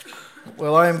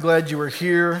Well, I am glad you were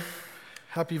here.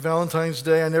 Happy Valentine's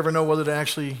Day. I never know whether to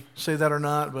actually say that or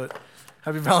not, but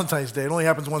happy Valentine's Day. It only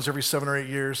happens once every 7 or 8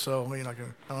 years, so I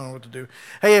don't know what to do.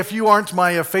 Hey, if you aren't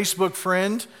my Facebook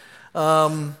friend,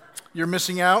 you're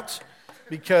missing out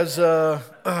because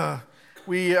I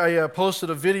posted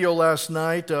a video last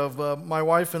night of my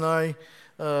wife and I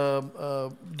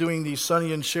doing the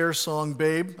Sonny and Cher song,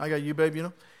 Babe. I got you, babe, you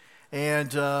know.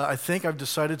 And I think I've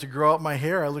decided to grow out my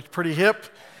hair. I looked pretty hip.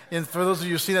 And for those of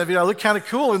you who've seen that video, I look kind of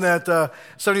cool in that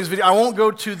 70s video. I won't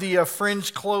go to the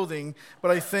fringe clothing,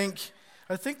 but I think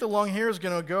the long hair is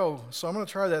going to go. So I'm going to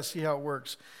try that, see how it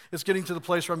works. It's getting to the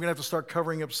place where I'm going to have to start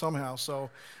covering up somehow, so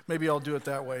maybe I'll do it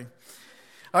that way.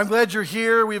 I'm glad you're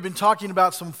here. We've been talking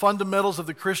about some fundamentals of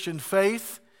the Christian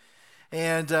faith.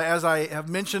 And as I have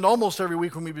mentioned almost every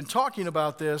week when we've been talking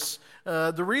about this,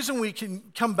 the reason we can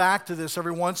come back to this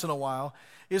every once in a while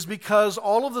is because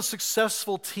all of the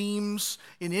successful teams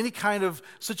in any kind of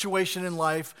situation in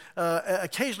life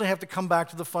occasionally have to come back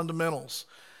to the fundamentals.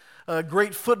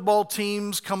 Great football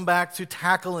teams come back to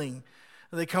tackling.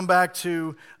 They come back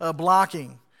to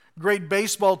blocking. Great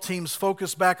baseball teams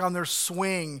focus back on their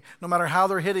swing, no matter how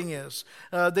their hitting is.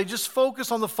 They just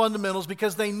focus on the fundamentals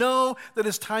because they know that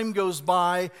as time goes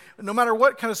by, no matter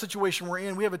what kind of situation we're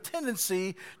in, we have a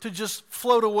tendency to just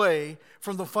float away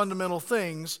from the fundamental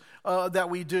things that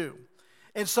we do.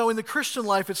 And so in the Christian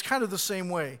life, it's kind of the same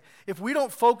way. If we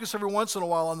don't focus every once in a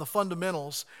while on the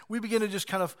fundamentals, we begin to just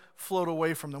kind of float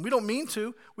away from them. We don't mean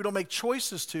to. We don't make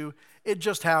choices to. It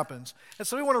just happens. And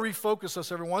so we want to refocus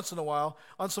us every once in a while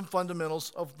on some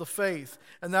fundamentals of the faith.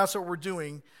 And that's what we're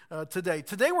doing today.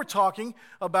 Today we're talking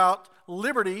about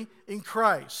liberty in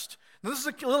Christ. Now this is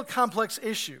a little complex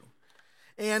issue.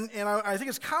 And I think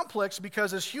it's complex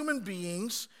because as human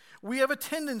beings, we have a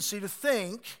tendency to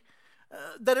think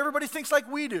that everybody thinks like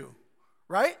we do,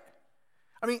 right?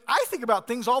 I mean, I think about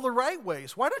things all the right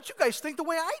ways. Why don't you guys think the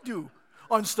way I do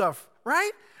on stuff,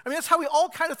 right? I mean, that's how we all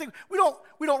kind of think. We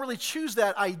don't really choose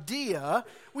that idea.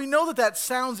 We know that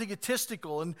sounds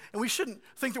egotistical, and we shouldn't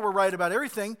think that we're right about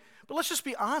everything, but let's just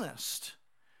be honest.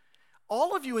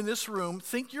 All of you in this room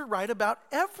think you're right about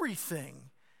everything.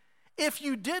 If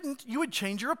you didn't, you would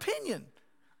change your opinion,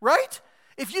 right?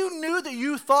 If you knew that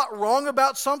you thought wrong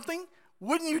about something,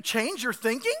 wouldn't you change your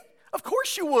thinking? Of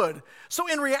course you would. So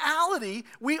in reality,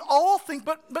 we all think,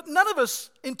 but none of us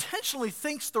intentionally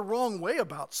thinks the wrong way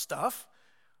about stuff.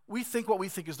 We think what we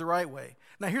think is the right way.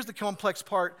 Now here's the complex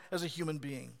part as a human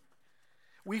being.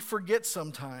 We forget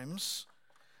sometimes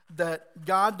that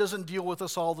God doesn't deal with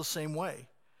us all the same way.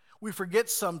 We forget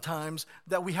sometimes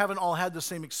that we haven't all had the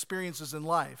same experiences in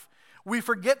life. We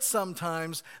forget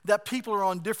sometimes that people are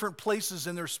on different places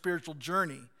in their spiritual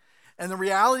journey. And the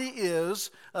reality is,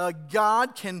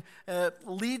 God can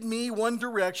lead me one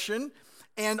direction,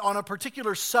 and on a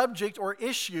particular subject or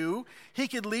issue, He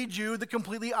could lead you the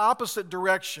completely opposite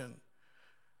direction.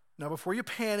 Now, before you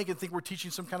panic and think we're teaching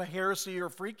some kind of heresy or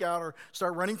freak out or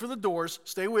start running for the doors,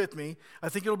 stay with me. I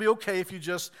think it'll be okay if you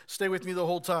just stay with me the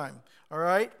whole time, all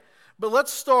right? But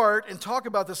let's start and talk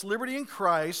about this liberty in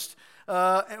Christ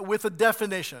with a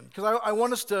definition, because I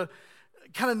want us to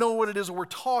kind of know what it is that we're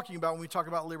talking about when we talk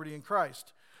about liberty in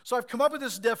Christ. So I've come up with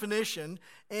this definition,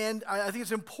 and I think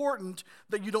it's important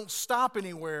that you don't stop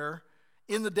anywhere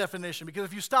in the definition, because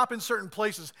if you stop in certain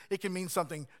places, it can mean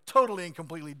something totally and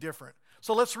completely different.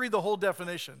 So let's read the whole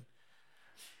definition.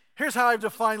 Here's how I've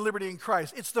defined liberty in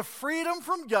Christ. It's the freedom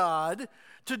from God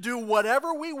to do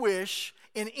whatever we wish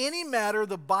in any matter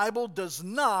the Bible does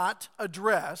not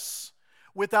address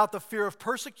without the fear of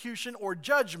persecution or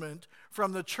judgment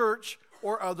from the church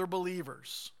or other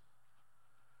believers.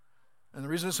 And the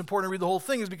reason it's important to read the whole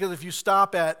thing is because if you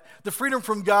stop at the freedom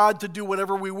from God to do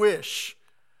whatever we wish,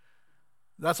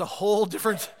 that's a whole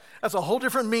different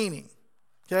meaning.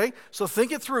 Okay? So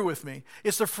think it through with me.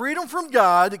 It's the freedom from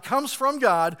God, it comes from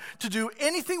God, to do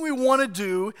anything we want to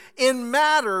do in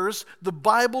matters the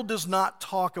Bible does not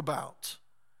talk about,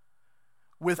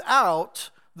 without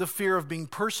the fear of being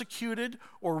persecuted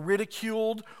or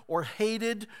ridiculed or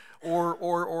hated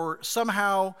or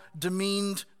somehow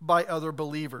demeaned by other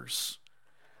believers.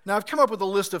 Now, I've come up with a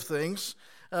list of things,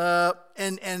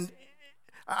 and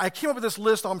I came up with this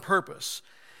list on purpose,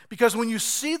 because when you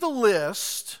see the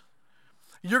list,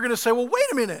 you're going to say, well, wait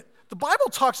a minute, the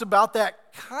Bible talks about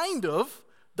that kind of,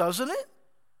 doesn't it?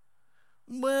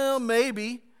 Well,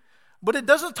 maybe, but it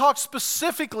doesn't talk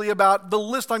specifically about the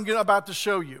list I'm about to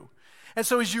show you. And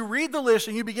so as you read the list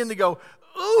and you begin to go,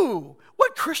 ooh,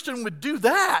 what Christian would do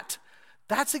that?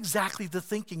 That's exactly the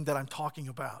thinking that I'm talking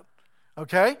about,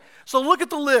 okay? So look at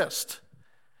the list.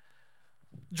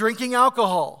 Drinking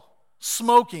alcohol,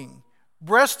 smoking,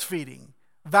 breastfeeding,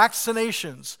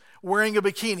 vaccinations, wearing a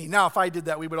bikini. Now, if I did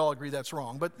that, we would all agree that's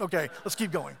wrong, but okay, let's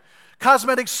keep going.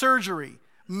 Cosmetic surgery,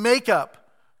 makeup,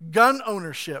 gun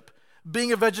ownership,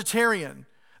 being a vegetarian,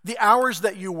 the hours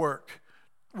that you work,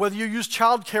 whether you use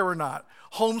childcare or not,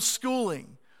 homeschooling,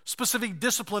 specific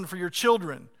discipline for your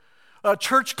children,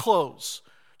 church clothes,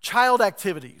 child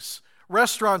activities,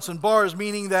 restaurants and bars,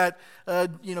 meaning that,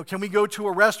 can we go to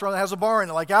a restaurant that has a bar in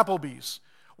it, like Applebee's,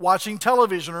 watching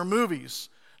television or movies,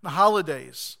 the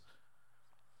holidays.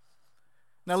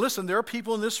 Now listen, there are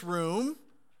people in this room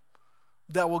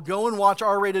that will go and watch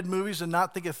R-rated movies and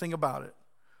not think a thing about it.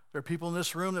 There are people in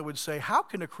this room that would say, how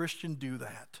can a Christian do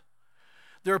that?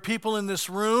 There are people in this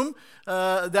room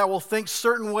that will think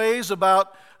certain ways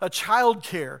about child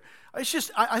care. It's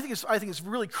just, I think it's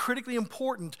really critically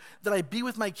important that I be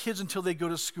with my kids until they go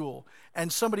to school.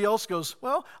 And somebody else goes,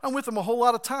 well, I'm with them a whole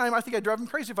lot of time. I think I'd drive them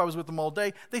crazy if I was with them all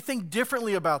day. They think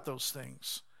differently about those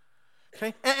things.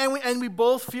 Okay? And we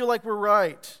both feel like we're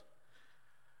right.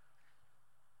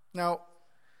 Now,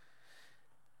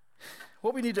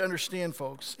 what we need to understand,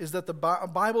 folks, is that the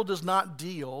Bible does not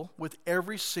deal with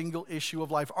every single issue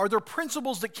of life. Are there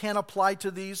principles that can apply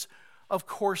to these? Of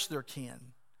course there can.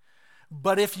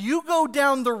 But if you go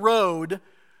down the road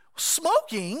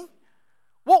smoking,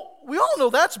 well, we all know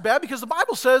that's bad because the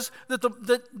Bible says that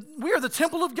we are the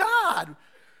temple of God.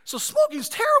 So smoking is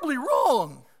terribly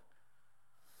wrong.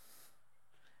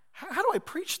 How do I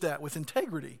preach that with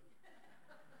integrity?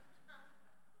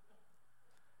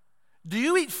 Do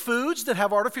you eat foods that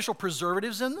have artificial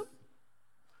preservatives in them?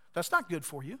 That's not good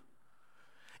for you.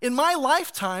 In my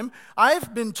lifetime,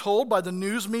 I've been told by the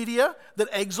news media that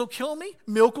eggs will kill me,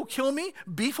 milk will kill me,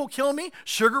 beef will kill me,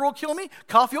 sugar will kill me,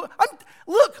 coffee will...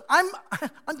 I'm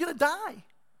going to die.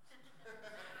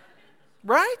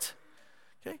 Right?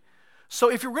 Okay.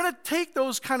 So if you're going to take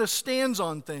those kind of stands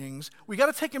on things, we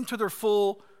got to take them to their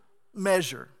full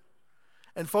measure.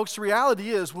 And folks, the reality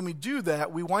is when we do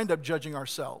that, we wind up judging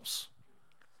ourselves.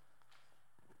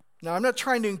 Now, I'm not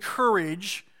trying to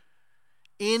encourage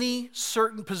any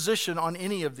certain position on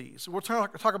any of these. We'll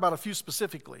talk about a few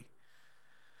specifically.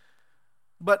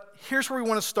 But here's where we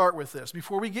want to start with this.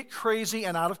 Before we get crazy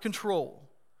and out of control,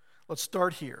 let's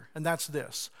start here, and that's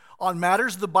this. On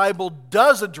matters the Bible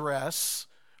does address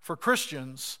for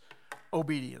Christians,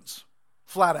 obedience.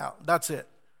 Flat out, that's it.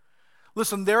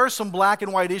 Listen, there are some black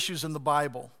and white issues in the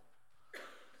Bible.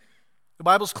 The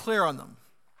Bible's clear on them.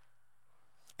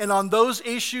 And on those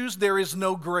issues, there is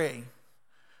no gray.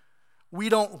 We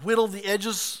don't whittle the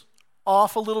edges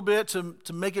off a little bit to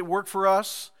make it work for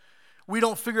us. We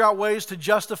don't figure out ways to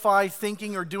justify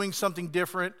thinking or doing something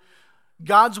different.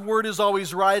 God's word is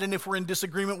always right, and if we're in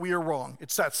disagreement, we are wrong.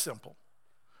 It's that simple.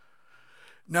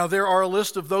 Now, there are a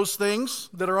list of those things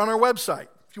that are on our website.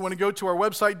 If you want to go to our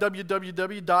website,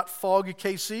 www.fogkc,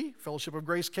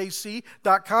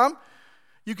 fellowshipofgracekc.com,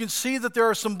 you can see that there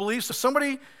are some beliefs. If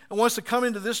somebody wants to come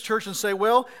into this church and say,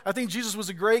 well, I think Jesus was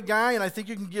a great guy, and I think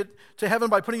you can get to heaven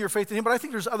by putting your faith in him, but I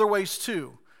think there's other ways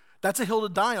too. That's a hill to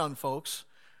die on, folks.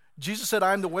 Jesus said,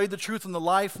 I am the way, the truth, and the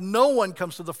life. No one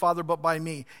comes to the Father but by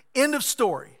me. End of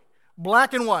story.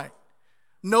 Black and white.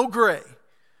 No gray.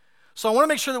 So I want to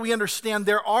make sure that we understand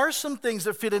there are some things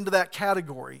that fit into that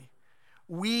category.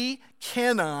 We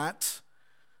cannot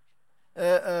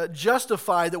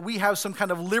justify that we have some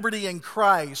kind of liberty in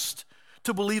Christ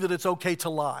to believe that it's okay to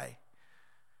lie.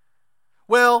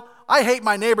 Well, I hate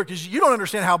my neighbor because you don't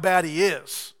understand how bad he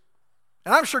is.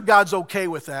 And I'm sure God's okay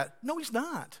with that. No, he's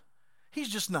not. He's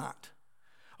just not.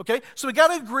 Okay? So we got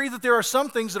to agree that there are some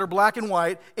things that are black and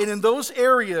white, and in those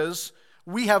areas,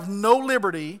 we have no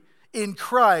liberty in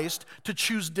Christ to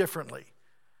choose differently.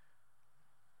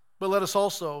 But let us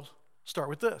also start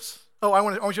with this. Oh, I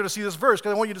want you to see this verse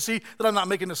because I want you to see that I'm not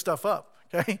making this stuff up.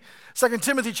 Okay? 2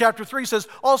 Timothy chapter 3 says,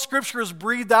 all scripture is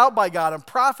breathed out by God and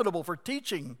profitable for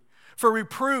teaching, for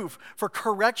reproof, for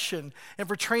correction, and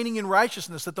for training in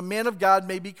righteousness, that the man of God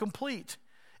may be complete,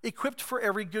 equipped for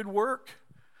every good work.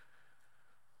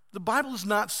 The Bible is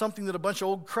not something that a bunch of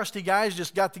old crusty guys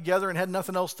just got together and had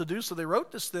nothing else to do, so they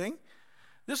wrote this thing.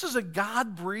 This is a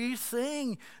God-breathed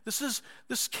thing. This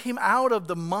came out of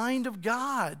the mind of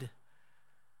God.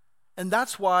 And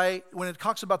that's why when it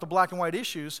talks about the black and white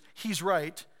issues, he's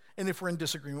right, and if we're in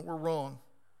disagreement, we're wrong.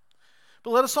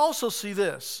 But let us also see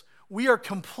this. We are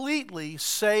completely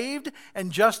saved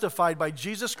and justified by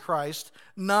Jesus Christ,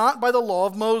 not by the law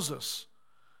of Moses.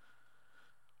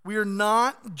 We are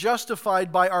not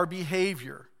justified by our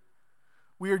behavior.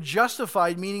 We are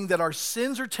justified, meaning that our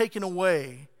sins are taken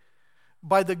away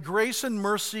by the grace and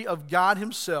mercy of God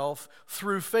himself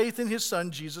through faith in his Son,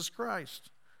 Jesus Christ.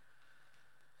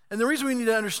 And the reason we need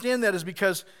to understand that is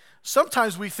because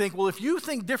sometimes we think, well, if you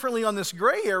think differently on this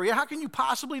gray area, how can you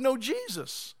possibly know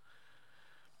Jesus?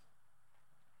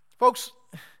 Folks,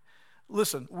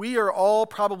 listen, we are all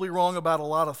probably wrong about a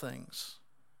lot of things,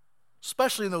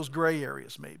 especially in those gray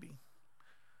areas maybe.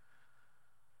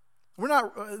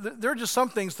 There are just some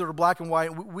things that are black and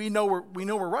white. We know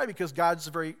we're right because God's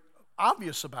very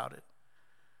obvious about it.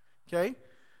 Okay?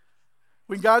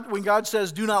 When God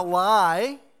says, do not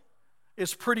lie,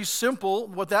 it's pretty simple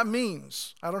what that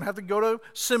means. I don't have to go to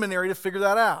seminary to figure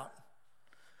that out.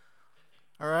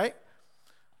 All right?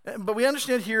 But we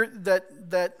understand here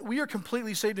that we are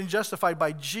completely saved and justified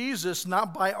by Jesus,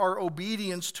 not by our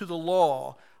obedience to the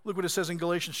law. Look what it says in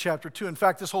Galatians chapter 2. In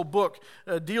fact, this whole book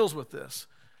deals with this.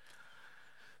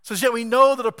 It says, yet we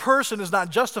know that a person is not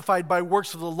justified by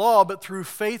works of the law, but through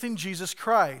faith in Jesus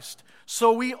Christ.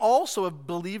 So we also have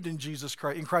believed in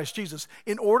Christ Jesus,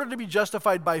 in order to be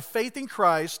justified by faith in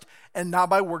Christ and not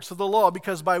by works of the law,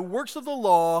 because by works of the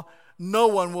law, no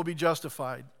one will be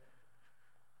justified.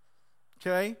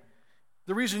 Okay?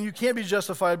 The reason you can't be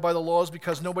justified by the law is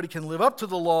because nobody can live up to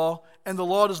the law, and the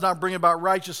law does not bring about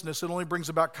righteousness. It only brings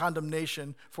about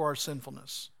condemnation for our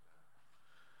sinfulness.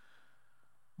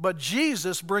 But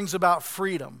Jesus brings about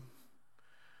freedom.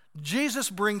 Jesus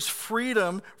brings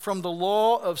freedom from the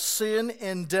law of sin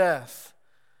and death.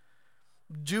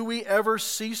 Do we ever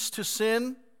cease to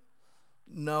sin?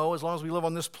 No, as long as we live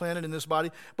on this planet in this body.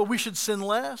 But we should sin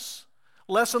less.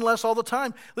 Less and less all the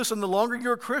time. Listen, the longer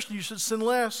you're a Christian, you should sin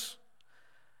less.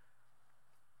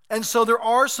 And so there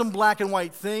are some black and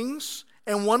white things,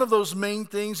 and one of those main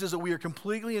things is that we are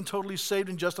completely and totally saved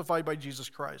and justified by Jesus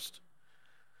Christ.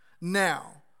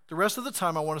 Now, the rest of the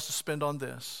time I want us to spend on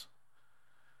this.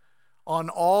 On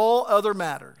all other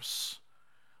matters,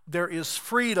 there is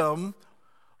freedom,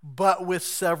 but with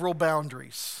several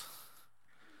boundaries.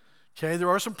 Okay, there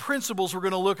are some principles we're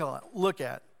going to look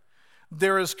at.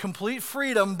 There is complete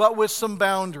freedom, but with some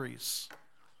boundaries.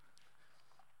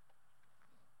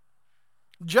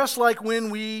 Just like when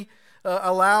we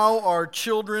allow our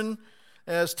children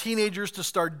as teenagers to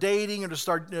start dating or to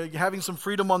start having some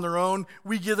freedom on their own,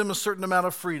 we give them a certain amount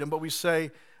of freedom, but we say,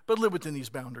 but live within these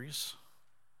boundaries.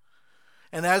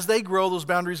 And as they grow, those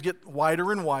boundaries get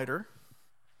wider and wider.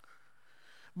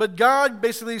 But God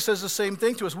basically says the same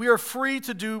thing to us. We are free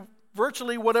to do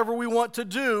virtually whatever we want to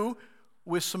do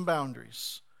with some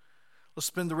boundaries. Let's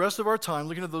spend the rest of our time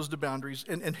looking at those boundaries.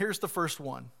 And here's the first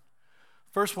one.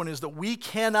 First one is that we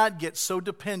cannot get so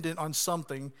dependent on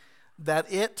something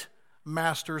that it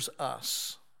masters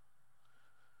us.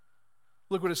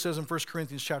 Look what it says in 1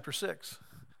 Corinthians chapter 6. It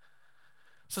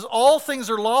says, all things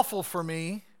are lawful for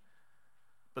me,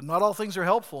 but not all things are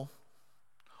helpful.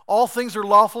 All things are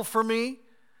lawful for me,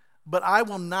 but I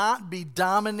will not be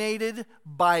dominated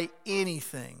by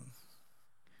anything.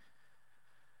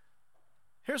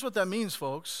 Here's what that means,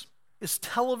 folks. Is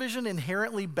television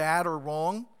inherently bad or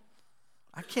wrong?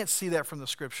 I can't see that from the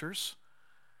scriptures.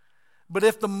 But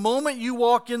if the moment you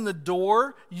walk in the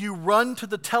door, you run to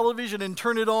the television and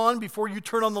turn it on before you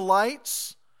turn on the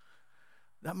lights,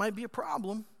 that might be a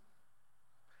problem.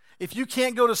 If you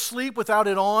can't go to sleep without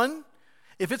it on,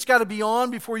 if it's got to be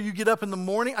on before you get up in the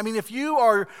morning, if you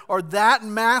are that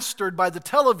mastered by the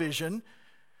television,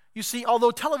 you see,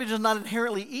 although television is not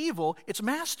inherently evil, it's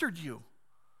mastered you.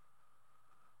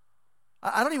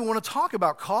 I don't even want to talk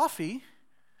about coffee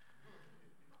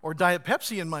or Diet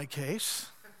Pepsi in my case.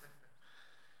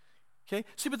 Okay?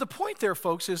 See, but the point there,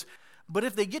 folks, is, but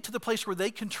if they get to the place where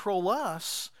they control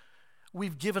us,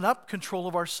 we've given up control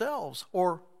of ourselves.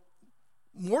 Or,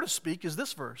 more to speak, is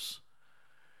this verse.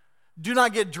 Do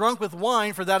not get drunk with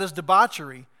wine, for that is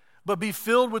debauchery, but be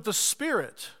filled with the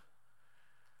Spirit.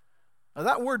 Now,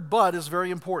 that word but is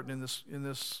very important in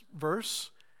this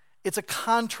verse. It's a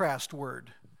contrast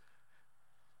word.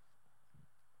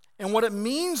 And what it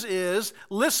means is,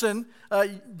 listen,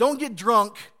 don't get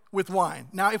drunk with wine.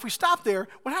 Now, if we stop there,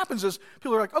 what happens is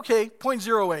people are like, okay,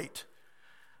 0.08.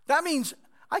 That means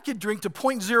I could drink to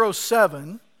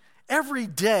 0.07 every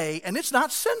day, and it's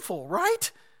not sinful,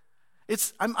 right?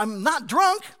 I'm not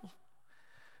drunk.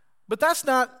 But that's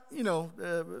not,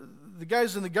 the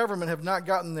guys in the government have not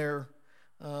gotten their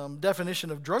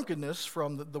definition of drunkenness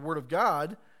from the Word of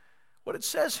God. What it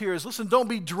says here is, listen, don't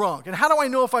be drunk. And how do I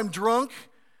know if I'm drunk?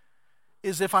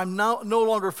 Is if I'm no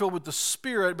longer filled with the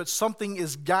Spirit, but something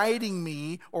is guiding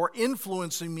me or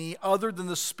influencing me other than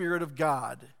the Spirit of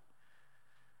God.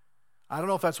 I don't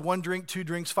know if that's 1 drink, 2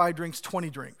 drinks, 5 drinks,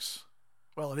 20 drinks.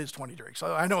 Well, it is 20 drinks.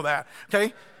 I know that,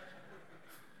 okay?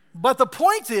 But the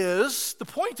point is,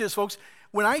 folks,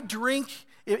 when I drink,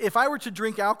 if I were to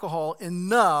drink alcohol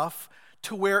enough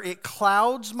to where it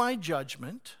clouds my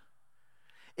judgment,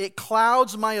 it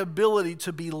clouds my ability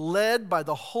to be led by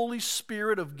the Holy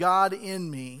Spirit of God in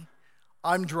me,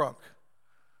 I'm drunk.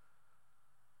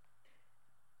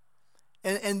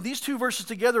 And these two verses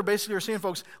together basically are saying,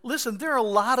 folks, listen, there are a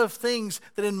lot of things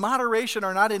that in moderation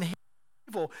are not inherently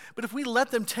evil, but if we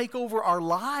let them take over our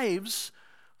lives,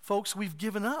 folks, we've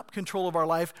given up control of our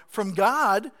life from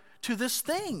God to this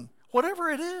thing, whatever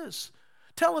it is.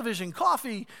 Television,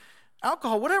 coffee,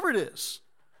 alcohol, whatever it is.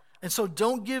 And so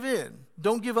don't give in.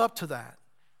 Don't give up to that.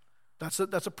 That's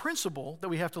a principle that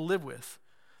we have to live with.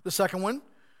 The second one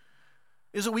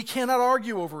is that we cannot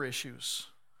argue over issues.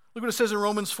 Look what it says in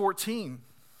Romans 14.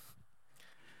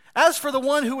 As for the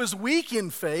one who is weak in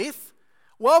faith,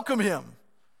 welcome him,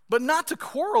 but not to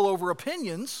quarrel over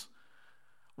opinions.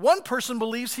 One person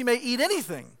believes he may eat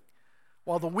anything,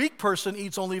 while the weak person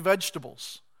eats only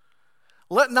vegetables.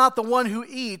 Let not the one who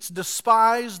eats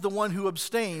despise the one who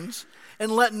abstains,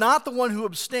 and let not the one who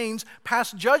abstains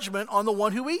pass judgment on the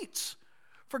one who eats,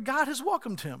 for God has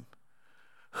welcomed him.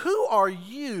 Who are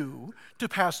you to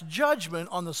pass judgment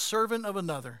on the servant of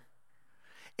another?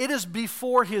 It is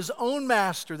before his own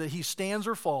master that he stands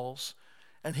or falls,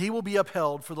 and he will be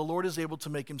upheld, for the Lord is able to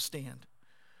make him stand.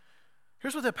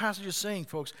 Here's what that passage is saying,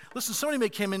 folks. Listen, somebody may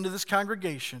come into this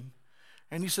congregation,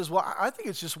 and he says, well, I think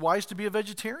it's just wise to be a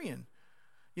vegetarian.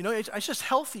 You know, it's just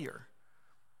healthier.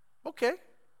 Okay.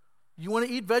 You want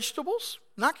to eat vegetables?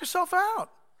 Knock yourself out.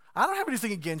 I don't have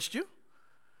anything against you,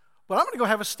 but I'm going to go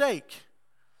have a steak.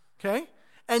 Okay?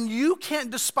 And you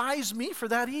can't despise me for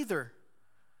that either.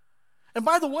 And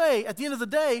by the way, at the end of the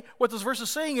day, what this verse is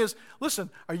saying is,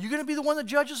 listen, are you going to be the one that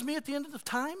judges me at the end of the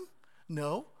time?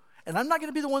 No. And I'm not going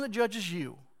to be the one that judges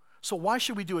you. So why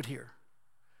should we do it here?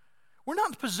 We're not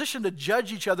in a position to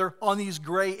judge each other on these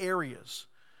gray areas.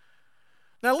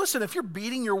 Now listen, if you're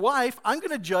beating your wife, I'm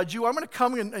going to judge you. I'm going to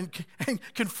come and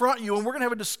confront you, and we're going to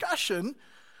have a discussion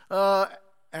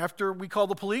after we call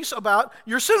the police about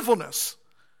your sinfulness.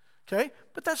 Okay?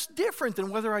 But that's different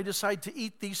than whether I decide to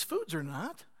eat these foods or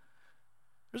not.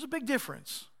 There's a big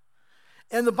difference.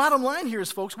 And the bottom line here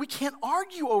is, folks, we can't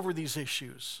argue over these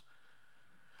issues.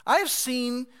 I have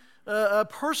seen,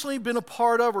 personally been a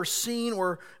part of or seen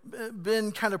or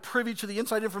been kind of privy to the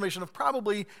inside information of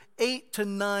probably 8 to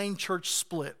 9 church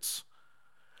splits.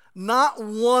 Not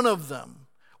one of them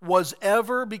was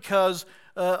ever because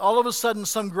all of a sudden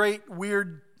some great,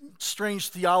 weird, strange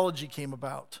theology came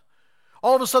about.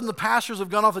 All of a sudden the pastors have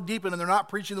gone off the deep end and they're not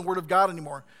preaching the Word of God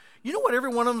anymore. You know what every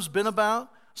one of them's been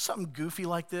about? Something goofy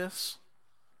like this.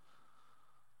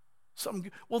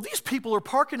 Well, these people are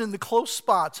parking in the close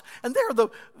spots, and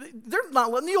they're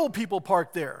not letting the old people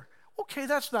park there. Okay,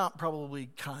 that's not probably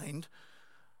kind,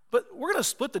 but we're going to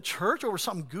split the church over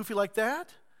something goofy like that?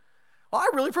 Well,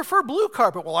 I really prefer blue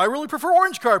carpet. Well, I really prefer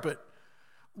orange carpet.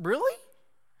 Really?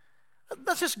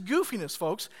 That's just goofiness,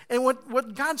 folks. And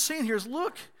what God's saying here is,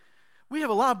 look, we have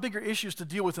a lot bigger issues to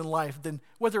deal with in life than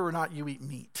whether or not you eat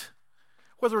meat,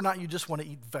 whether or not you just want to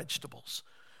eat vegetables.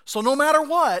 So no matter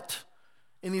what,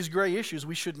 in these gray issues,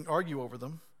 we shouldn't argue over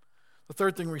them. The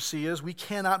third thing we see is we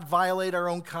cannot violate our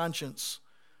own conscience.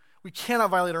 We cannot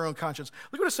violate our own conscience.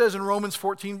 Look what it says in Romans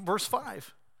 14, verse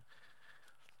 5.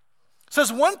 It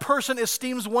says, one person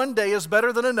esteems one day as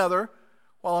better than another,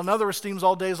 while another esteems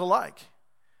all days alike.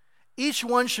 Each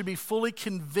one should be fully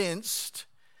convinced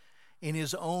in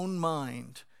his own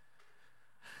mind.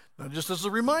 Now, just as a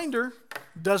reminder,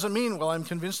 doesn't mean, well, I'm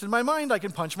convinced in my mind I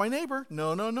can punch my neighbor.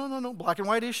 No. Black and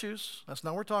white issues. That's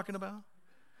not what we're talking about.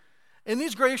 In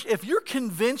these gray issues, if you're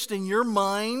convinced in your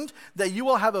mind that you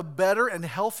will have a better and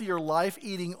healthier life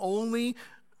eating only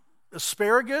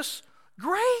asparagus,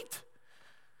 great.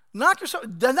 Knock yourself,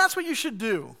 then that's what you should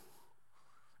do.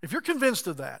 If you're convinced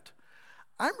of that.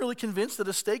 I'm really convinced that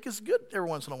a steak is good every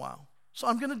once in a while. So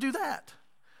I'm going to do that.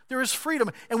 There is freedom,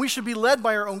 and we should be led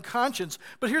by our own conscience.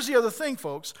 But here's the other thing,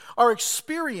 folks. Our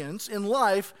experience in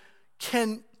life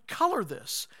can color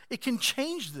this. It can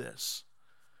change this.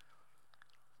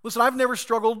 Listen, I've never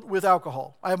struggled with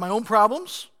alcohol. I have my own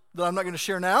problems that I'm not going to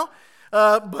share now,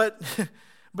 but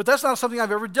that's not something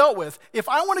I've ever dealt with. If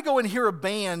I want to go and hear a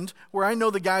band where I know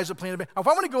the guys that play in a band, if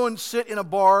I want to go and sit in a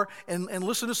bar and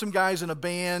listen to some guys in a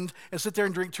band and sit there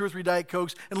and drink 2 or 3 Diet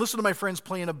Cokes and listen to my friends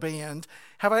play in a band,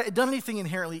 have I done anything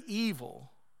inherently evil?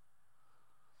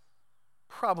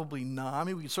 Probably not. I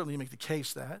mean, we can certainly make the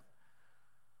case that.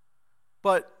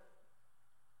 But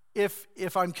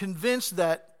if I'm convinced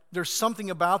that there's something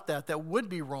about that would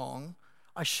be wrong,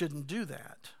 I shouldn't do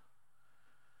that.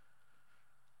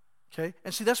 Okay?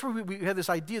 And see, that's where we have this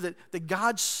idea that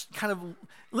God's kind of,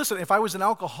 listen, if I was an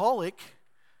alcoholic,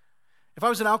 If I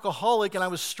was an alcoholic and I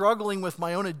was struggling with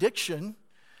my own addiction,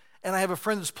 and I have a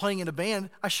friend that's playing in a band,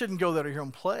 I shouldn't go there to hear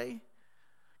him play,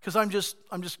 because I'm just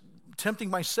tempting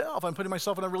myself. I'm putting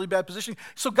myself in a really bad position.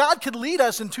 So God could lead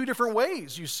us in two different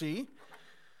ways, you see.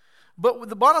 But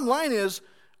the bottom line is,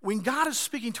 when God is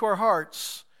speaking to our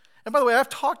hearts, and by the way, I've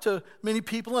talked to many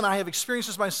people, and I have experienced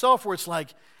this myself, where it's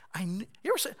like, you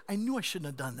ever say, I knew I shouldn't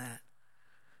have done that.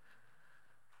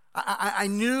 I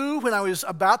knew when I was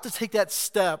about to take that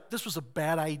step, this was a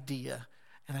bad idea,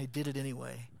 and I did it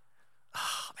anyway.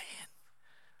 Oh, man,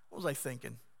 what was I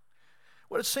thinking?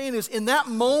 What it's saying is, in that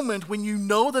moment when you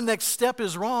know the next step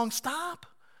is wrong, stop.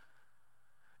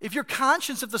 If your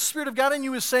conscience, if the Spirit of God in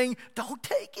you is saying, don't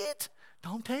take it,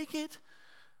 don't take it.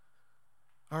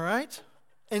 All right?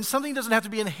 And something doesn't have to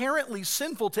be inherently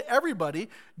sinful to everybody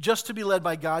just to be led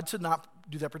by God to not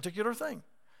do that particular thing.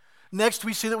 Next,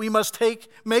 we see that we must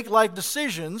make life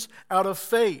decisions out of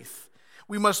faith.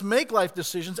 We must make life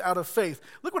decisions out of faith.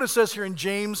 Look what it says here in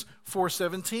James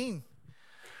 4:17.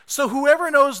 So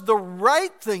whoever knows the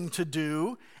right thing to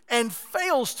do and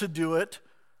fails to do it,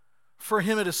 for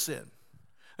him it is sin.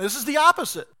 Now, this is the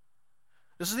opposite.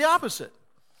 This is the opposite.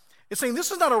 It's saying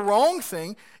this is not a wrong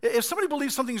thing. If somebody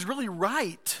believes something's really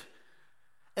right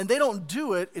and they don't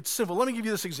do it, it's sinful. Let me give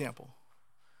you this example.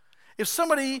 If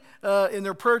somebody in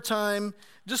their prayer time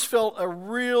just felt a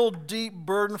real deep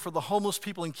burden for the homeless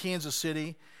people in Kansas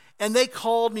City, and they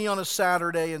called me on a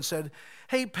Saturday and said,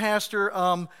 hey, Pastor,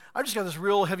 I just got this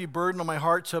real heavy burden on my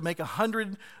heart to make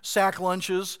 100 sack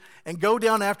lunches and go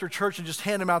down after church and just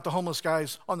hand them out to homeless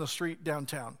guys on the street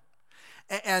downtown.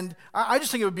 And I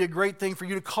just think it would be a great thing for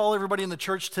you to call everybody in the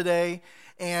church today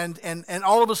and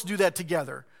all of us do that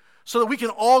together so that we can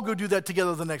all go do that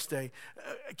together the next day.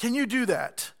 Can you do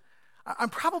that? I'm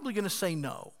probably going to say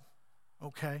no,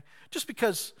 okay? Just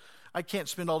because I can't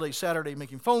spend all day Saturday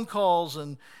making phone calls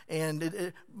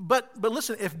but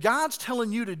listen, if God's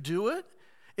telling you to do it,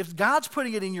 if God's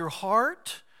putting it in your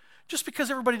heart, just because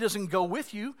everybody doesn't go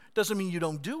with you doesn't mean you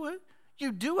don't do it.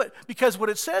 You do it, because what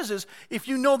it says is, if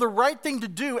you know the right thing to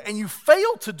do and you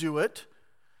fail to do it,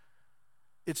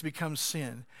 it's become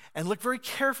sin. And look very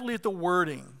carefully at the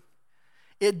wording.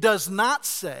 It does not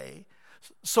say,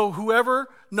 so whoever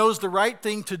knows the right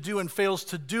thing to do and fails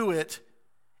to do it,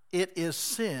 it is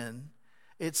sin.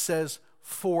 It says,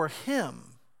 for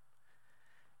him,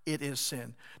 it is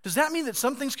sin. Does that mean that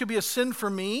some things could be a sin for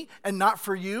me and not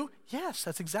for you? Yes,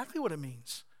 that's exactly what it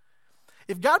means.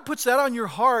 If God puts that on your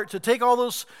heart to take all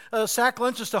those sack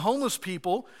lunches to homeless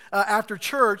people after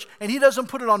church, and he doesn't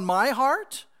put it on my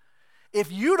heart,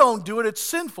 if you don't do it, it's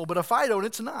sinful. But if I don't,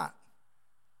 it's not.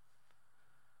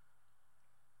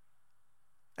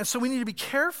 And so we need to be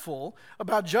careful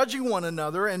about judging one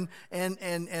another and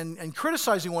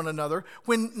criticizing one another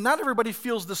when not everybody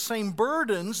feels the same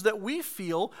burdens that we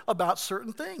feel about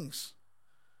certain things.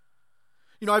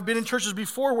 You know, I've been in churches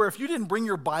before where if you didn't bring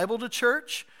your Bible to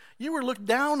church, you were looked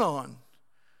down on.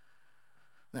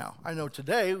 Now, I know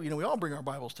today, we all bring our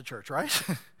Bibles to church, right?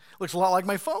 Looks a lot like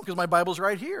my phone because my Bible's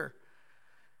right here.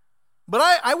 But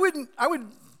I would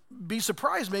be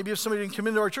surprised maybe if somebody didn't come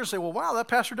into our church and say, well, wow, that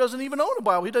pastor doesn't even own a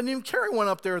Bible. He doesn't even carry one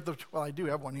up there well, I do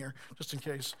have one here, just in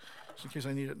case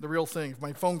I need it. The real thing, if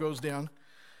my phone goes down.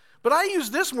 But I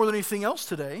use this more than anything else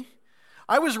today.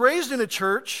 I was raised in a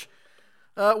church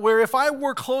where if I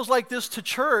wore clothes like this to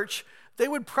church, they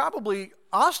would probably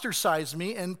ostracize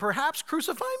me and perhaps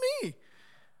crucify me.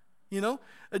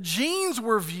 Jeans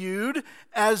were viewed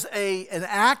as an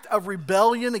act of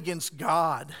rebellion against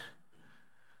God.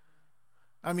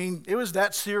 I mean, it was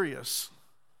that serious.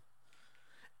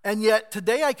 And yet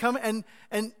today I come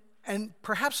and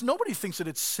perhaps nobody thinks that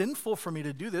it's sinful for me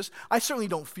to do this. I certainly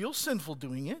don't feel sinful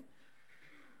doing it.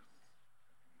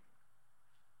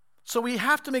 So we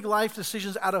have to make life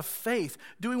decisions out of faith,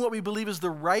 doing what we believe is the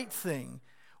right thing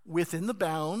within the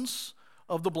bounds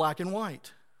of the black and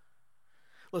white.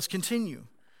 Let's continue.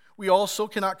 We also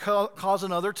cannot cause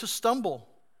another to stumble.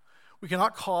 We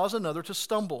cannot cause another to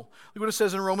stumble. Look what it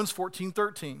says in Romans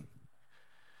 14:13.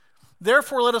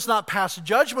 Therefore, let us not pass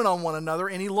judgment on one another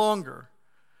any longer,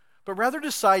 but rather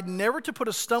decide never to put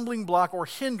a stumbling block or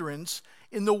hindrance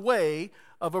in the way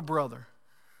of a brother.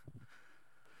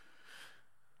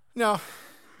 Now,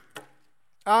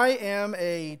 I am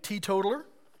a teetotaler.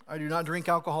 I do not drink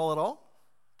alcohol at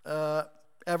all,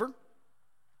 ever.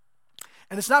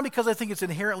 And it's not because I think it's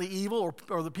inherently evil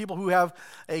or the people who have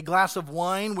a glass of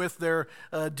wine with their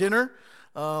dinner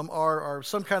are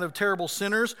some kind of terrible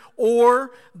sinners,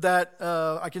 or that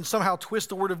I can somehow twist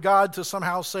the word of God to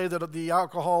somehow say that the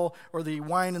alcohol or the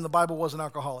wine in the Bible wasn't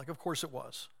alcoholic. Of course it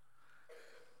was.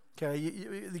 Okay,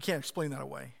 you can't explain that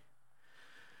away.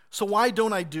 So why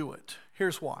don't I do it?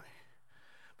 Here's why.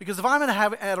 Because if I'm going to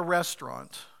have at a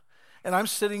restaurant, and I'm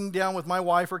sitting down with my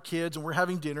wife or kids, and we're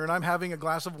having dinner, and I'm having a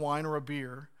glass of wine or a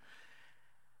beer,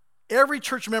 every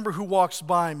church member who walks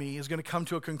by me is going to come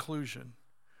to a conclusion.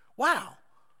 Wow,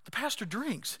 the pastor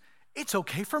drinks. It's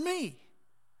okay for me.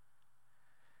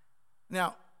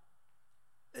 Now,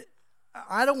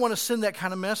 I don't want to send that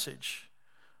kind of message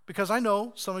because I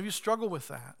know some of you struggle with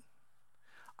that.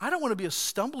 I don't want to be a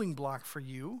stumbling block for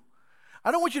you.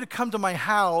 I don't want you to come to my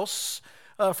house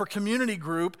for community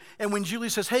group, and when Julie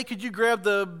says, hey, could you grab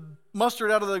the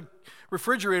mustard out of the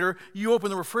refrigerator, you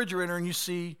open the refrigerator and you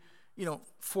see,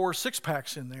 4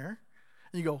 6-packs in there,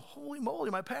 and you go, holy moly,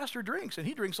 my pastor drinks, and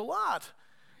he drinks a lot.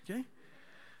 Okay?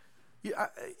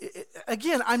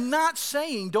 Again, I'm not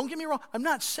saying, don't get me wrong, I'm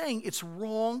not saying it's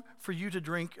wrong for you to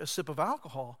drink a sip of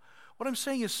alcohol. What I'm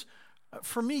saying is,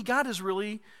 for me, God has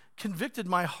really convicted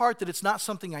my heart that it's not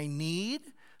something I need,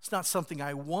 it's not something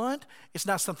I want, it's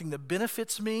not something that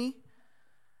benefits me.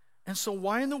 And so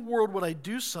why in the world would I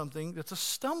do something that's a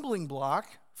stumbling block,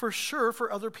 for sure,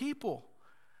 for other people?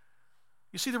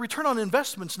 You see, the return on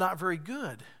investment's not very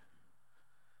good.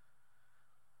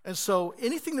 And so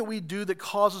anything that we do that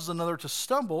causes another to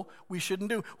stumble, we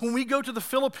shouldn't do. When we go to the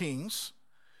Philippines,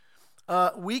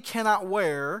 we cannot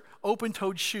wear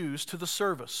open-toed shoes to the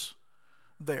service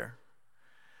there.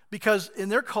 Because in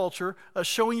their culture,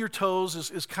 showing your toes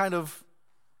is kind of,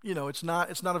 it's not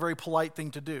a very polite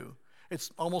thing to do. It's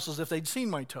almost as if they'd seen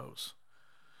my toes,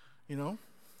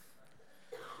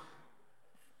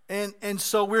 And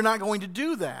so we're not going to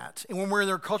do that. And when we're in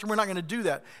their culture, we're not going to do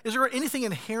that. Is there anything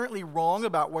inherently wrong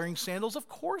about wearing sandals? Of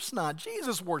course not.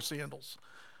 Jesus wore sandals.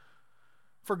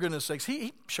 For goodness sakes.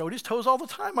 He showed his toes all the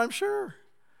time, I'm sure.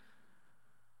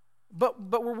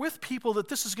 But we're with people that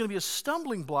this is going to be a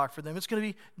stumbling block for them. It's going to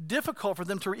be difficult for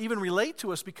them to even relate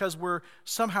to us because we're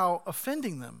somehow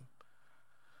offending them.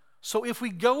 So if we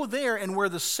go there and wear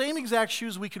the same exact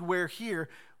shoes we could wear here,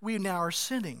 we now are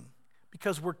sinning.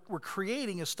 Because we're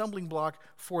creating a stumbling block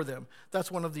for them.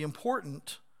 That's one of the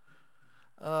important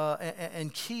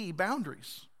and key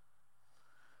boundaries.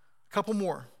 A couple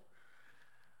more.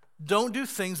 Don't do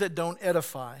things that don't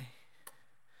edify.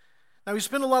 Now, we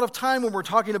spend a lot of time when we're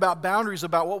talking about boundaries,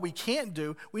 about what we can't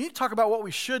do. We need to talk about what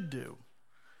we should do.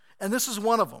 And this is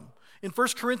one of them. In 1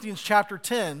 Corinthians chapter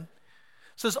 10, it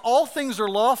says, all things are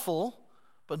lawful,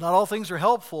 but not all things are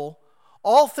helpful.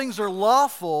 All things are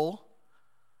lawful,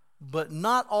 but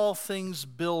not all things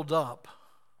build up.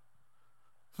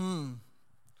 What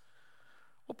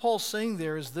Paul's saying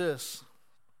there is this.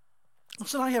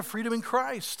 Listen, I have freedom in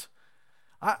Christ.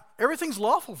 Everything's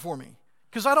lawful for me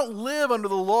because I don't live under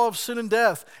the law of sin and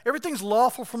death. Everything's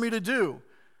lawful for me to do.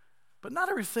 But not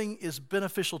everything is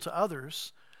beneficial to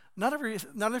others. Not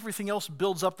everything else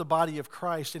builds up the body of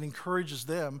Christ and encourages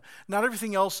them. Not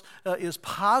everything else is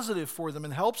positive for them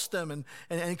and helps them and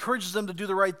encourages them to do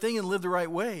the right thing and live the right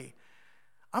way.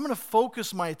 I'm going to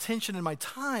focus my attention and my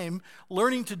time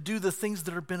learning to do the things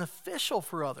that are beneficial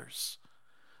for others,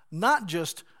 not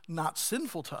just not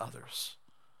sinful to others.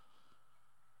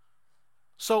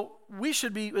 So we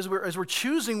should be, as we're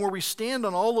choosing where we stand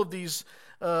on all of these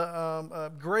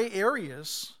gray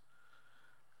areas,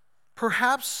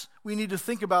 perhaps we need to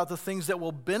think about the things that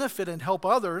will benefit and help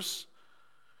others,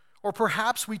 or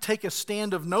perhaps we take a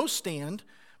stand of no stand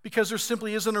because there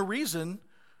simply isn't a reason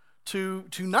to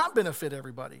not benefit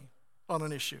everybody on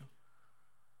an issue.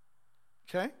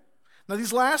 Okay? Now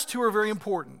these last two are very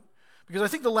important because I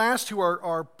think the last two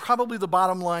are probably the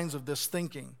bottom lines of this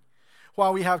thinking.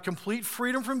 While we have complete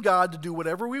freedom from God to do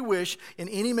whatever we wish in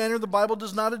any manner the Bible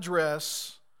does not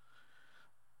address,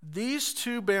 these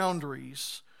two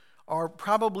boundaries are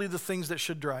probably the things that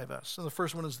should drive us. And the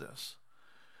first one is this.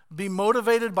 Be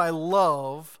motivated by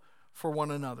love for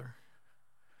one another.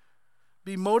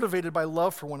 Be motivated by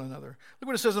love for one another. Look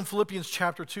what it says in Philippians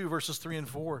chapter 2, verses 3 and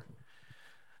 4.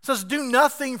 It says, do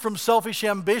nothing from selfish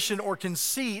ambition or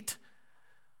conceit,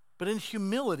 but in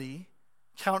humility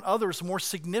count others more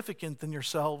significant than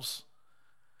yourselves.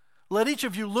 Let each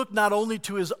of you look not only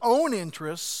to his own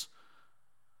interests,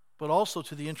 but also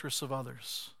to the interests of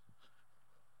others.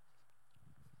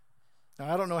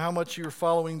 Now, I don't know how much you're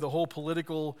following the whole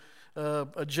political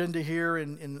agenda here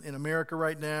in America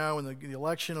right now and the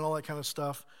election and all that kind of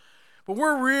stuff. But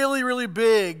we're really, really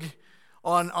big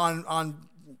on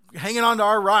hanging on to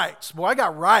our rights. Boy, I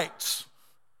got rights.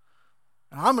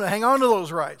 And I'm going to hang on to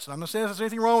those rights. And I'm not saying there's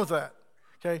anything wrong with that.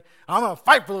 Okay? I'm going to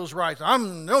fight for those rights.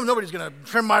 Nobody's going to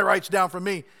trim my rights down from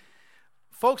me.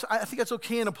 Folks, I think that's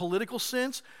okay in a political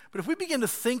sense. But if we begin to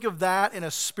think of that in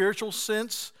a spiritual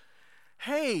sense,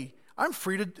 hey,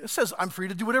 it says I'm free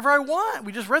to do whatever I want.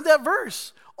 We just read that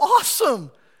verse.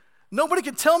 Awesome. Nobody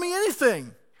can tell me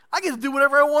anything. I get to do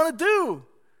whatever I want to do.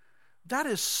 That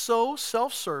is so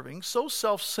self-serving, so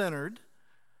self-centered,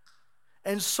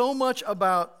 and so much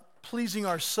about pleasing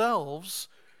ourselves.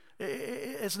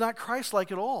 It's not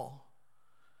Christ-like at all.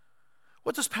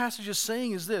 What this passage is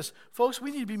saying is this. Folks,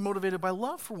 we need to be motivated by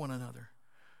love for one another.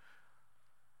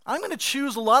 I'm going to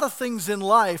choose a lot of things in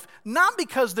life, not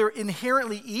because they're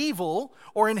inherently evil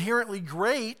or inherently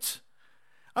great.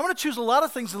 I'm going to choose a lot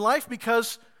of things in life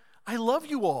because I love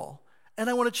you all, and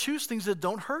I want to choose things that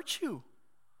don't hurt you.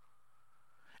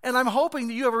 And I'm hoping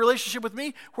that you have a relationship with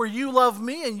me where you love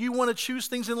me and you want to choose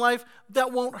things in life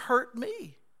that won't hurt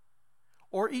me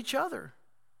or each other.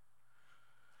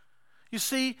 You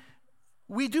see,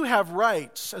 we do have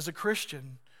rights as a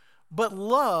Christian, but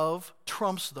love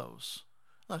trumps those.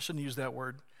 I shouldn't use that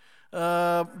word.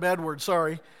 Bad word,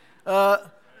 sorry.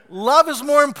 Love is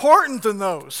more important than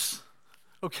those,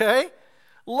 okay?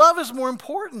 Love is more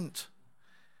important.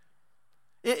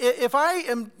 If I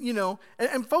am,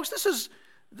 and folks, this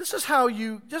is how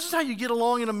you get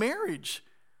along in a marriage.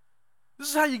 This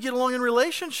is how you get along in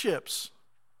relationships.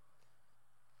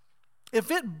 If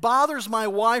it bothers my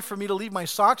wife for me to leave my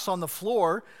socks on the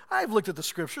floor, I've looked at the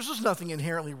scriptures. There's nothing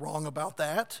inherently wrong about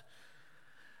that.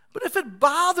 But if it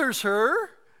bothers her,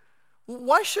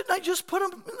 why shouldn't I just put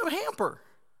them in the hamper?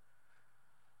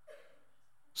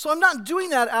 So I'm not doing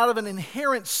that out of an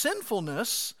inherent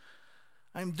sinfulness.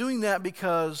 I'm doing that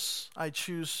because I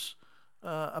choose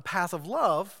a path of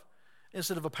love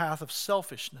instead of a path of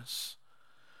selfishness.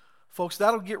 Folks,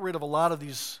 that'll get rid of a lot of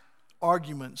these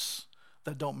arguments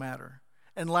that don't matter.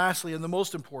 And lastly, and the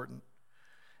most important,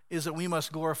 is that we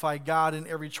must glorify God in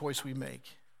every choice we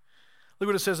make. Look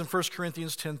what it says in 1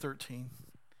 Corinthians 10:13.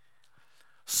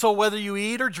 So whether you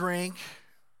eat or drink,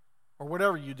 or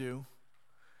whatever you do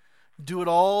it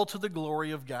all to the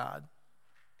glory of God.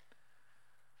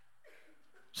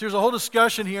 So there's a whole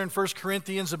discussion here in 1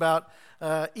 Corinthians about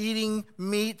eating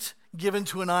meat given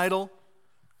to an idol.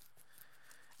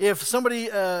 If somebody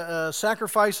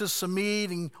sacrifices some meat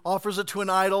and offers it to an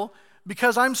idol,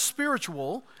 because I'm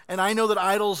spiritual and I know that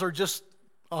idols are just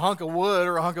a hunk of wood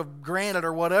or a hunk of granite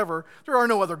or whatever, there are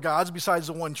no other gods besides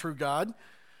the one true God.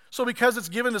 So because it's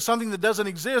given to something that doesn't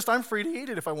exist, I'm free to eat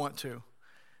it if I want to.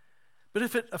 But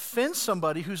if it offends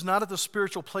somebody who's not at the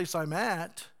spiritual place I'm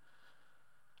at,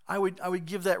 I would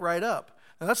give that right up.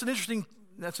 Now that's an interesting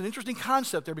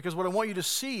concept there, because what I want you to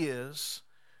see is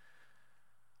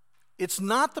it's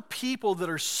not the people that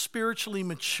are spiritually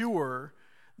mature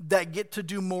that get to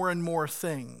do more and more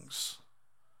things.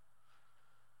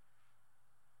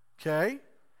 Okay?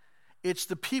 It's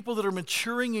the people that are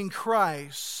maturing in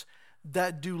Christ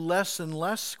that do less and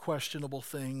less questionable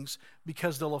things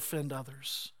because they'll offend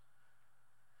others.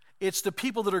 It's the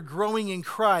people that are growing in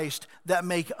Christ that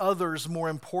make others more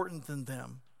important than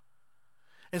them.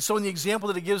 And so in the example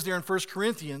that it gives there in 1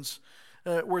 Corinthians,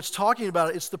 where it's talking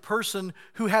about it, it's the person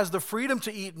who has the freedom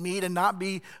to eat meat and not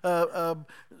be under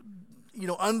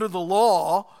the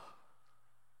law.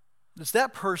 It's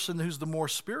that person who's the more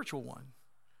spiritual one.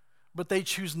 But they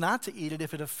choose not to eat it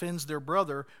if it offends their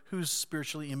brother who's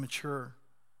spiritually immature.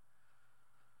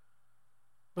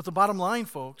 But the bottom line,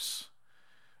 folks,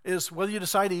 is whether you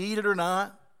decide to eat it or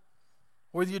not,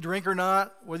 whether you drink or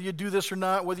not, whether you do this or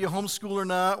not, whether you homeschool or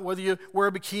not, whether you wear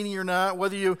a bikini or not,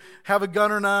 whether you have a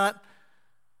gun or not,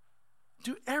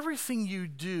 do everything you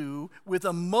do with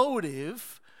a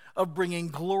motive of bringing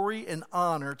glory and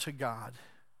honor to God.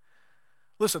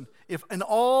 Listen, if in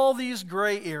all these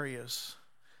gray areas,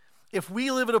 if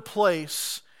we live at a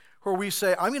place where we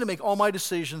say, I'm going to make all my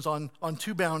decisions on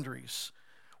two boundaries,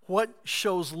 what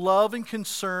shows love and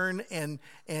concern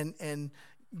and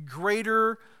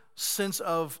greater sense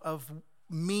of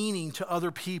meaning to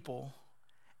other people,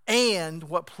 and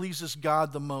what pleases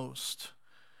God the most,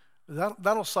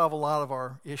 that'll solve a lot of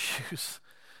our issues.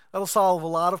 That'll solve a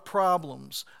lot of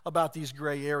problems about these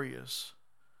gray areas.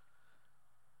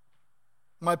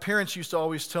 My parents used to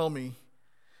always tell me,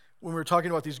 when we were talking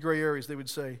about these gray areas, they would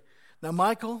say, now,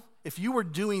 Michael, if you were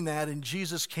doing that and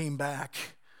Jesus came back,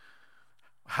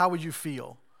 how would you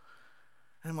feel?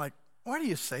 And I'm like, why do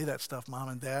you say that stuff, Mom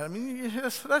and Dad? I mean,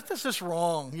 that's just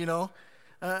wrong,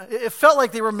 It felt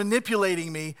like they were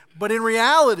manipulating me, but in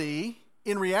reality,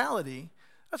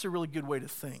 that's a really good way to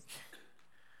think.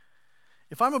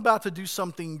 If I'm about to do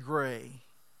something gray,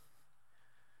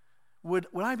 would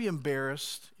I be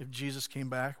embarrassed if Jesus came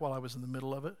back while I was in the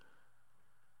middle of it?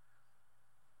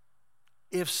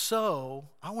 If so,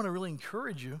 I want to really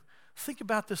encourage you, think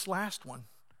about this last one.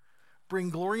 Bring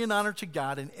glory and honor to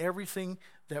God in everything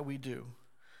that we do.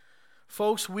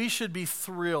 Folks, we should be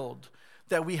thrilled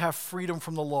that we have freedom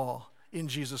from the law in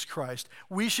Jesus Christ.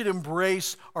 We should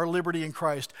embrace our liberty in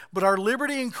Christ. But our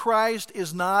liberty in Christ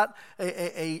is not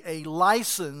a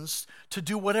license to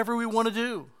do whatever we want to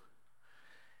do.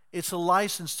 It's a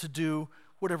license to do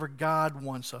whatever God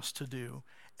wants us to do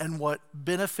and what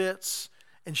benefits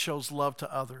and shows love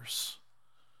to others.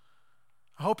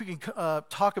 I hope you can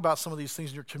talk about some of these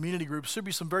things in your community group. There should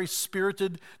be some very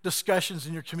spirited discussions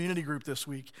in your community group this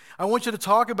week. I want you to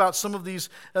talk about some of these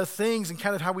things and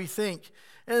kind of how we think.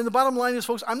 And the bottom line is,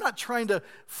 folks, I'm not trying to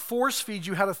force feed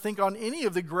you how to think on any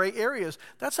of the gray areas.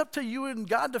 That's up to you and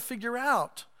God to figure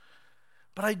out.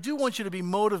 But I do want you to be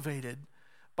motivated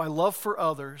by love for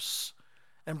others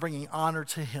and bringing honor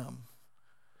to Him.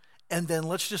 And then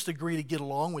let's just agree to get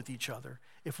along with each other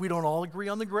if we don't all agree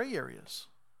on the gray areas.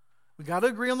 We got to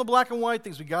agree on the black and white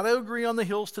things. We got to agree on the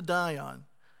hills to die on.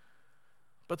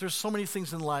 But there's so many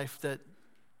things in life that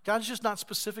God's just not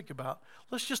specific about.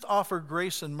 Let's just offer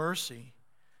grace and mercy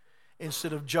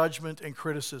instead of judgment and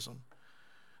criticism.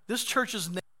 This church's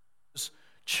name was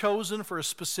chosen for a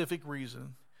specific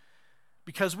reason,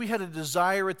 because we had a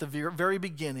desire at the very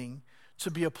beginning to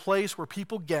be a place where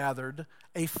people gathered,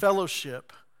 a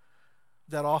fellowship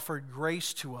that offered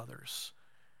grace to others.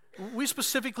 We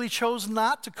specifically chose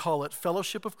not to call it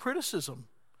fellowship of criticism.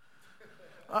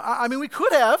 I mean, we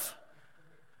could have.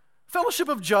 Fellowship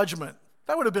of judgment.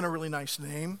 That would have been a really nice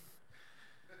name.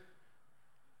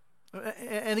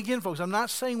 And again, folks, I'm not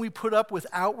saying we put up with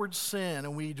outward sin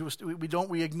and we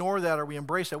ignore that or we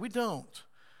embrace that. We don't.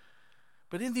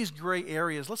 But in these gray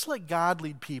areas, let's let God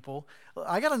lead people.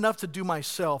 I got enough to do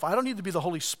myself. I don't need to be the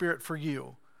Holy Spirit for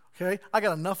you. Okay? I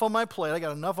got enough on my plate. I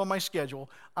got enough on my schedule.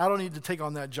 I don't need to take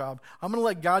on that job. I'm going to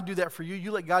let God do that for you.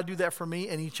 You let God do that for me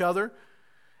and each other,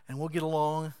 and we'll get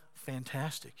along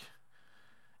fantastic.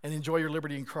 And enjoy your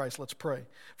liberty in Christ. Let's pray.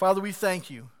 Father, we thank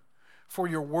you for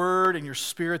your word and your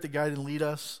spirit that guide and lead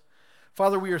us.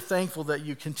 Father, we are thankful that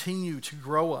you continue to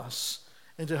grow us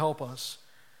and to help us.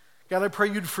 God, I pray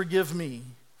you'd forgive me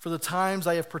for the times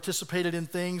I have participated in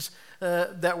things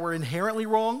that were inherently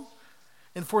wrong,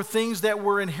 and for things that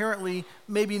were inherently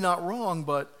maybe not wrong,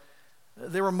 but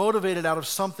they were motivated out of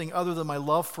something other than my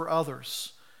love for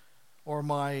others or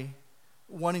my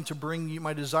wanting to bring you,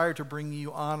 my desire to bring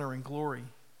you honor and glory.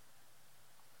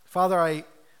 Father, I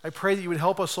pray that you would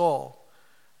help us all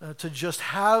to just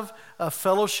have a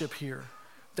fellowship here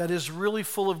that is really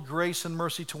full of grace and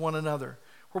mercy to one another,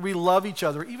 where we love each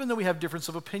other, even though we have difference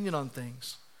of opinion on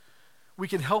things. We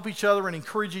can help each other and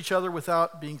encourage each other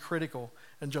without being critical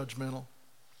and judgmental.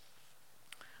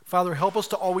 Father, help us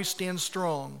to always stand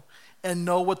strong and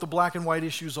know what the black and white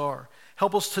issues are.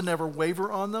 Help us to never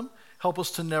waver on them. Help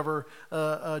us to never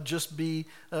just be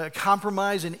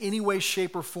compromised in any way,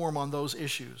 shape, or form on those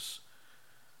issues.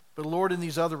 But Lord, in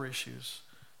these other issues,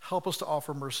 help us to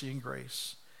offer mercy and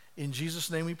grace. In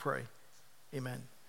Jesus' name we pray. Amen.